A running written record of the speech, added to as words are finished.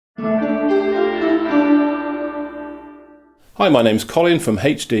Hi, my name's Colin from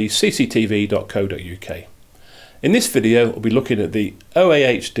HDCCTV.co.uk. In this video we'll be looking at the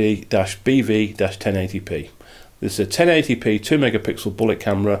OAHD-BV-1080P. This is a 1080p 2 megapixel bullet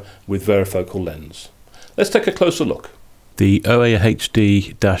camera with varifocal lens. Let's take a closer look. The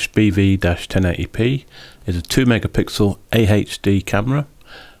OAHD-BV-1080P is a 2 megapixel AHD camera.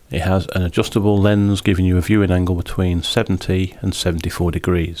 It has an adjustable lens giving you a viewing angle between 70 and 74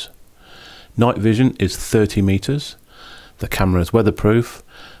 degrees. Night vision is 30 meters. The camera is weatherproof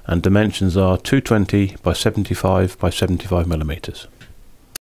and dimensions are 220 by 75 by 75 millimeters.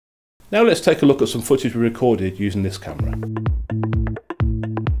 Now let's take a look at some footage we recorded using this camera.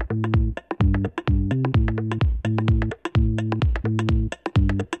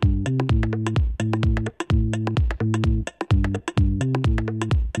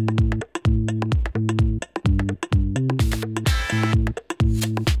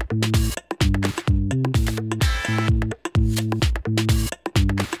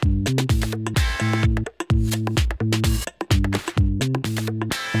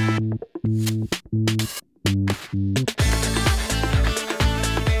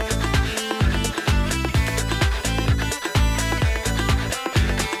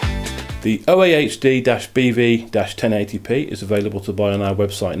 The OAHD-BV-1080P is available to buy on our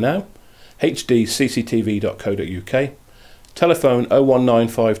website now, HDCCTV.co.uk, telephone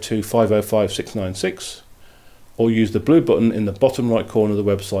 01952 505 696, or use the blue button in the bottom right corner of the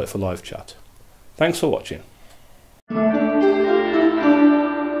website for live chat. Thanks for watching.